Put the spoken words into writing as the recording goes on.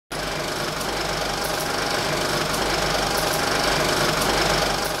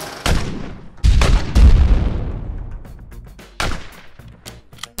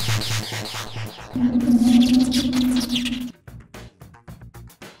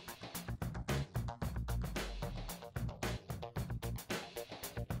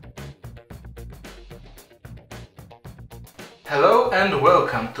Hello and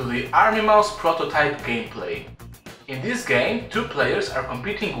welcome to the Armymals prototype gameplay. In this game, two players are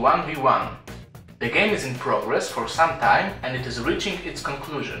competing 1v1. The game is in progress for some time and it is reaching its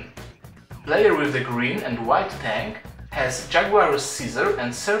conclusion. Player with the green and white tank has Jaguarus Caesar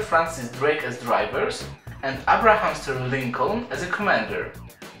and Sir Francis Drake as drivers and Abrahamster Lincoln as a commander.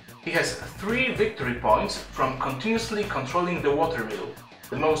 He has 3 victory points from continuously controlling the watermill,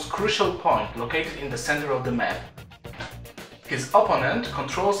 the most crucial point located in the center of the map. His opponent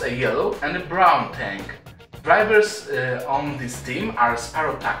controls a yellow and a brown tank. Drivers on this team are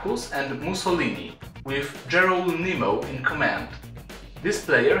Spartacus and Mussolini, with Geronimo in command. This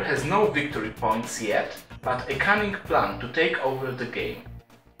player has no victory points yet, but a cunning plan to take over the game.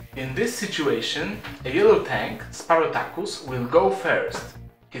 In this situation, a yellow tank, Spartacus, will go first.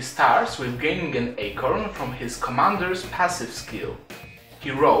 He starts with gaining an acorn from his commander's passive skill.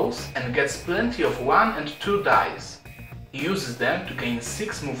 He rolls and gets plenty of 1 and 2 dice. He uses them to gain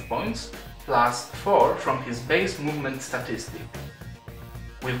 6 move points, plus 4 from his base movement statistic.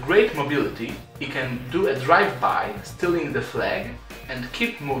 With great mobility, he can do a drive-by, stealing the flag, and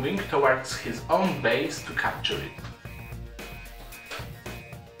keep moving towards his own base to capture it.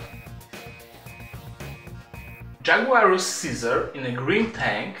 Jaguarus Caesar in a green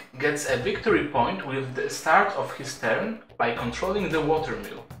tank gets a victory point with the start of his turn by controlling the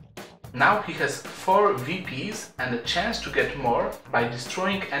watermill. Now he has 4 VPs and a chance to get more by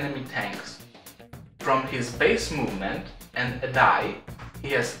destroying enemy tanks. From his base movement and a die, he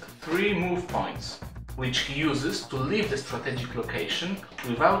has 3 move points, which he uses to leave the strategic location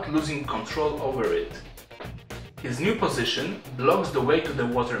without losing control over it. His new position blocks the way to the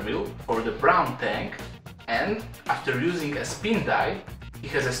watermill for the brown tank, and after using a spin die, he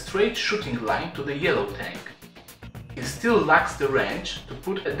has a straight shooting line to the yellow tank. He still lacks the range to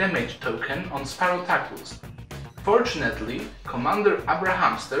put a damage token on Spartacus. Fortunately, Commander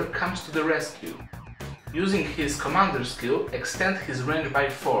Abrahamster comes to the rescue. Using his commander skill, extend his range by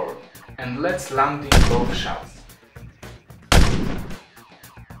 4 and lets landing both shots.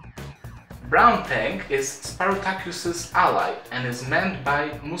 Brown tank is Spartacus's ally and is manned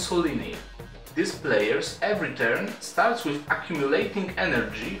by Mussolini. This player's every turn starts with accumulating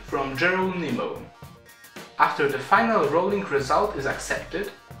energy from Geronimo. After the final rolling result is accepted,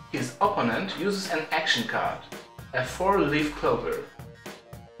 his opponent uses an action card, a 4-leaf clover.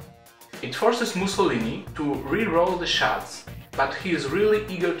 It forces Mussolini to re-roll the shots, but he is really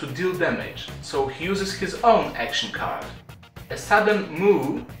eager to deal damage, so he uses his own action card. A sudden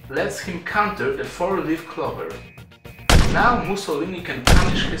moo lets him counter the 4-leaf clover. Now Mussolini can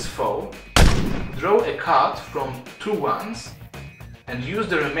punish his foe, draw a card from 2 ones, and use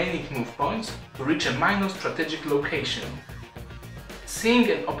the remaining move points to reach a minor strategic location. Seeing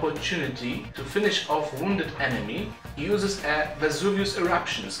an opportunity to finish off wounded enemy, he uses a Vesuvius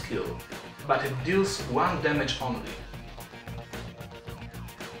Eruption skill, but it deals 1 damage only.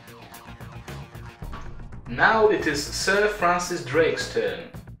 Now it is Sir Francis Drake's turn.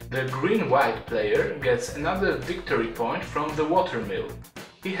 The green-white player gets another victory point from the watermill.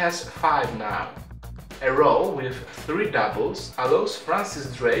 He has 5 now. A roll with 3 doubles allows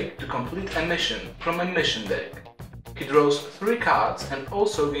Francis Drake to complete a mission from a mission deck. He draws 3 cards and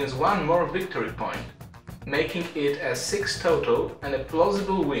also gains 1 more victory point, making it a 6 total and a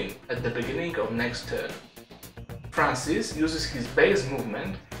plausible win at the beginning of next turn. Francis uses his base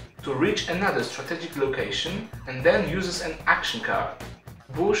movement to reach another strategic location and then uses an action card,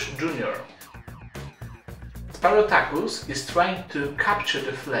 Bush Jr. Spartacus is trying to capture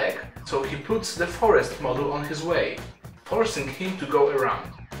the flag, so he puts the forest model on his way, forcing him to go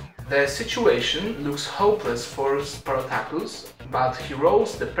around. The situation looks hopeless for Spartacus, but he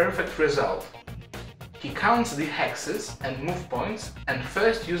rolls the perfect result. He counts the hexes and move points and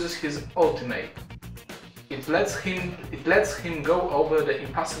first uses his ultimate. It lets him go over the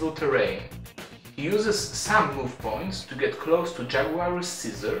impassable terrain. He uses some move points to get close to Jaguarus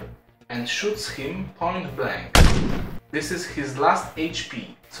Caesar and shoots him point blank. This is his last HP,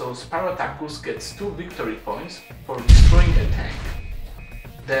 so Spartacus gets 2 victory points for destroying a tank.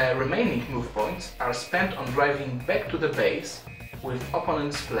 The remaining move points are spent on driving back to the base with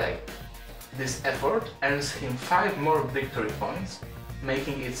opponent's flag. This effort earns him 5 more victory points,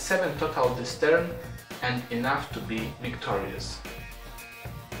 making it 7 total this turn and enough to be victorious.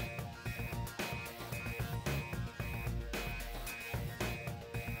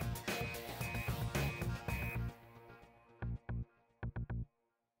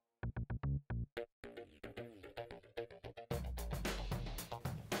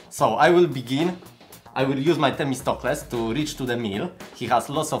 So I will begin. I will use my Themistocles to reach to the mill. He has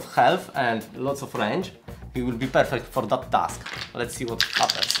lots of health and lots of range. he will be perfect for that task. Let's see what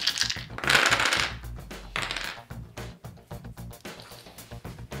happens.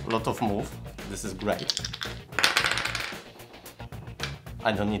 Lot of move, this is great.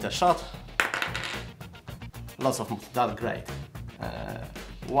 I don't need a shot. Lots of moves, that's great.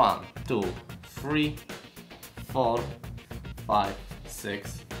 1, 2, 3, 4, 5,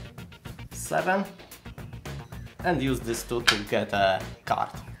 6, 7. And use this two to get a card.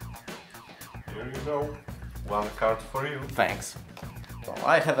 Here you go. 1 card for you. Thanks. So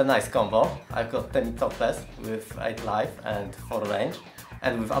I have a nice combo. I've got 10 topless with 8 life and 4 range.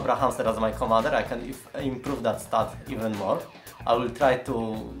 And with Abrahamster as my commander, I can improve that stat even more. I will try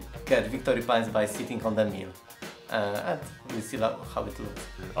to get victory points by sitting on the mill. And we'll see how it looks.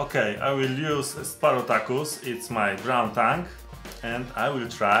 Okay, I will use Spartacus, it's my ground tank, and I will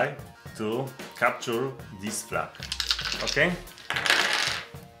try to capture this flag. Okay?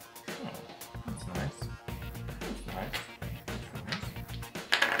 That's nice. That's nice.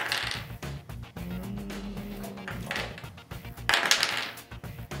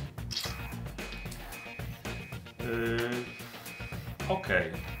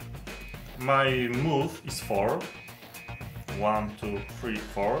 Okay. My move is 4. 1, 2, 3,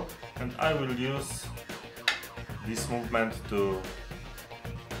 4, and I will use this movement to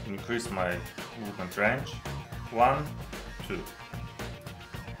increase my movement range. 1, 2.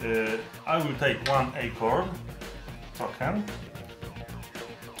 I will take 1 acorn token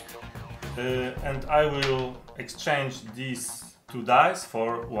and I will exchange these 2 dice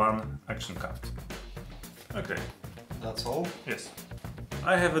for 1 action card. Okay. That's all? Yes.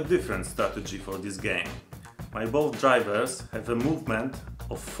 I have a different strategy for this game. My both drivers have a movement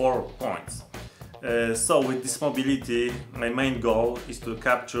of 4 points. So with this mobility, my main goal is to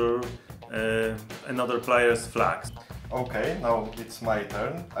capture another player's flags. Okay, now it's my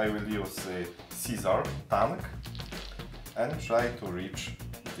turn. I will use Caesar tank and try to reach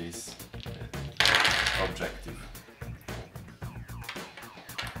this objective.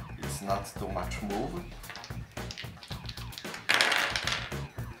 It's not too much move.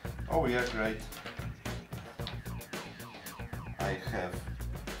 Oh yeah, great. I have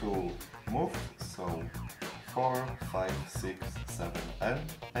 2 moves, so 4, 5, 6, 7 and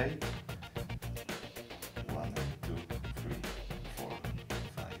 8. 1, 2, 3, 4,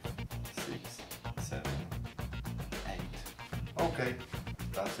 5, 6, 7, 8. Okay,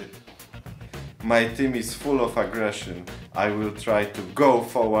 that's it. My team is full of aggression. I will try to go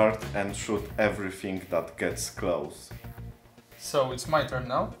forward and shoot everything that gets close. So it's my turn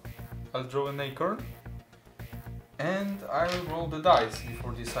now. I'll draw an acorn. And I will roll the dice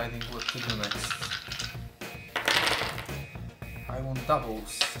before deciding what to do next. I want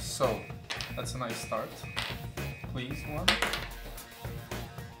doubles, so that's a nice start. Please, 1.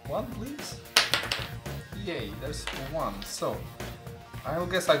 1, please. Yay, there's 1. So I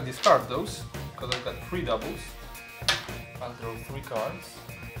guess I discard those, because I've got 3 doubles. I'll draw 3 cards.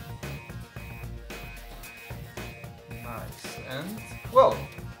 Nice, and well,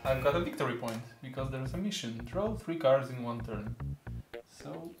 I've got a victory point, because there's a mission. Draw 3 cards in 1 turn.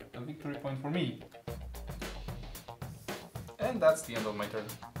 So, a victory point for me. And that's the end of my turn.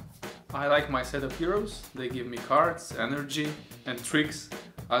 I like my set of heroes. They give me cards, energy, and tricks.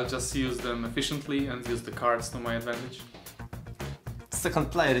 I'll just use them efficiently and use the cards to my advantage.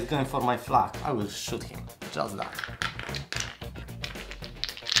 Second player is going for my flag. I will shoot him. Just that.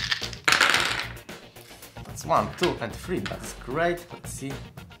 That's 1, 2 and 3. That's great. Let's see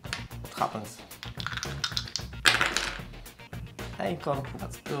what happens. Acorn,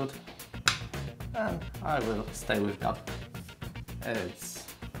 that's good. And I will stay with that. It's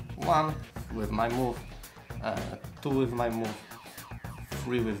 1 with my move, 2 with my move,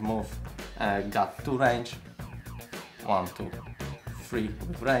 3 with move, got 2 range, 1, 2, 3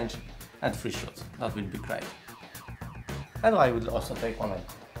 with range, and 3 shots. That will be great. And I will also take 1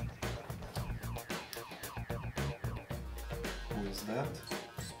 acorn. Who is that?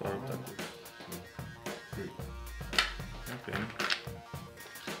 Spartacus. Okay.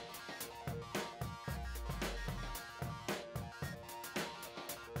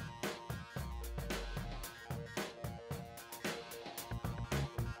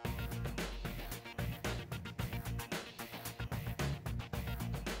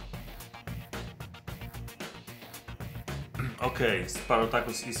 Okay,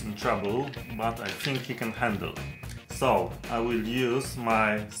 Spartacus is in trouble, but I think he can handle. So I will use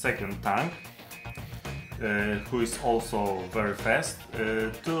my second tank, who is also very fast,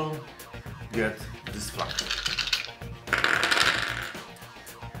 to get this flag.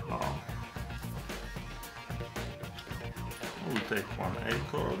 Oh. I will take 1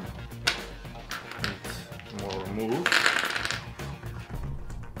 acorn and More move.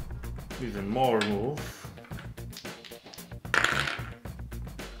 Even more move.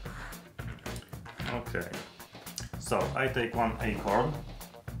 Okay. So I take one acorn.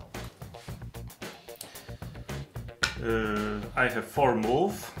 I have 4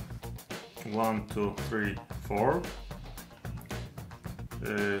 move. 1, 2, 3, 4.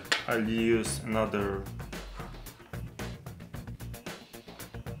 I'll use another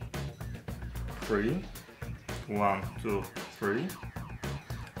 3. 1, 2, 3.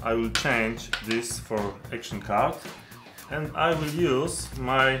 I will change this for action card, and I will use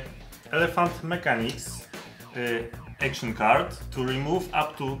my Elephant Mechanics action card to remove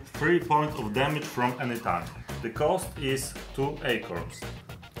up to 3 points of damage from any tank. The cost is 2 acorns.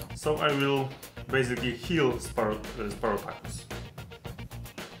 So I will basically heal Spartacus.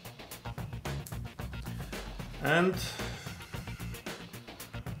 And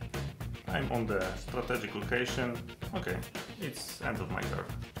I'm on the strategic location. Okay, it's end of my turn.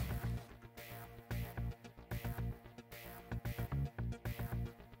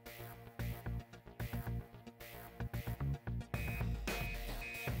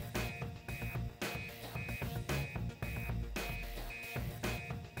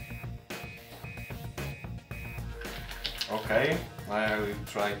 Okay, I will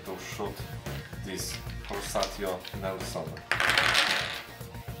try to shoot this Horsatio Nelson.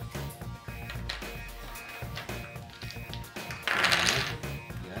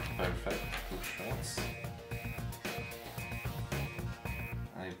 Yeah, perfect. 2 shots.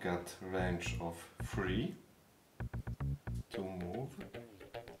 I've got range of 3 to move.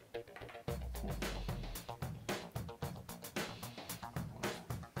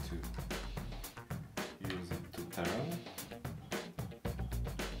 To use it to turn.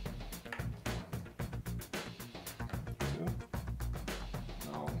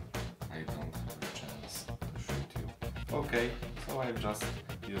 No, I don't have a chance to shoot you. Okay, so I just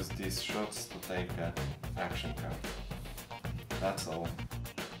use these shots to take an action card. That's all.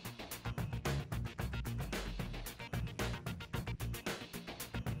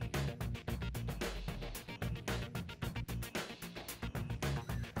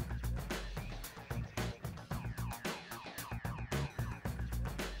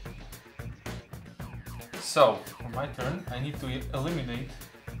 So, for my turn, I need to eliminate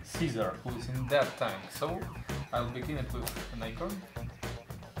Caesar, who is in that tank. So, I'll begin it with an acorn.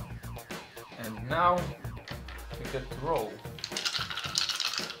 And now, we get to roll.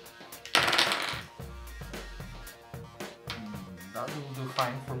 That will do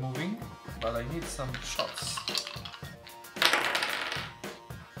fine for moving, but I need some shots.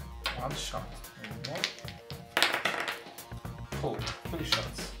 1 shot. And more. Oh, 3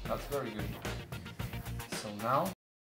 shots. That's very good. So now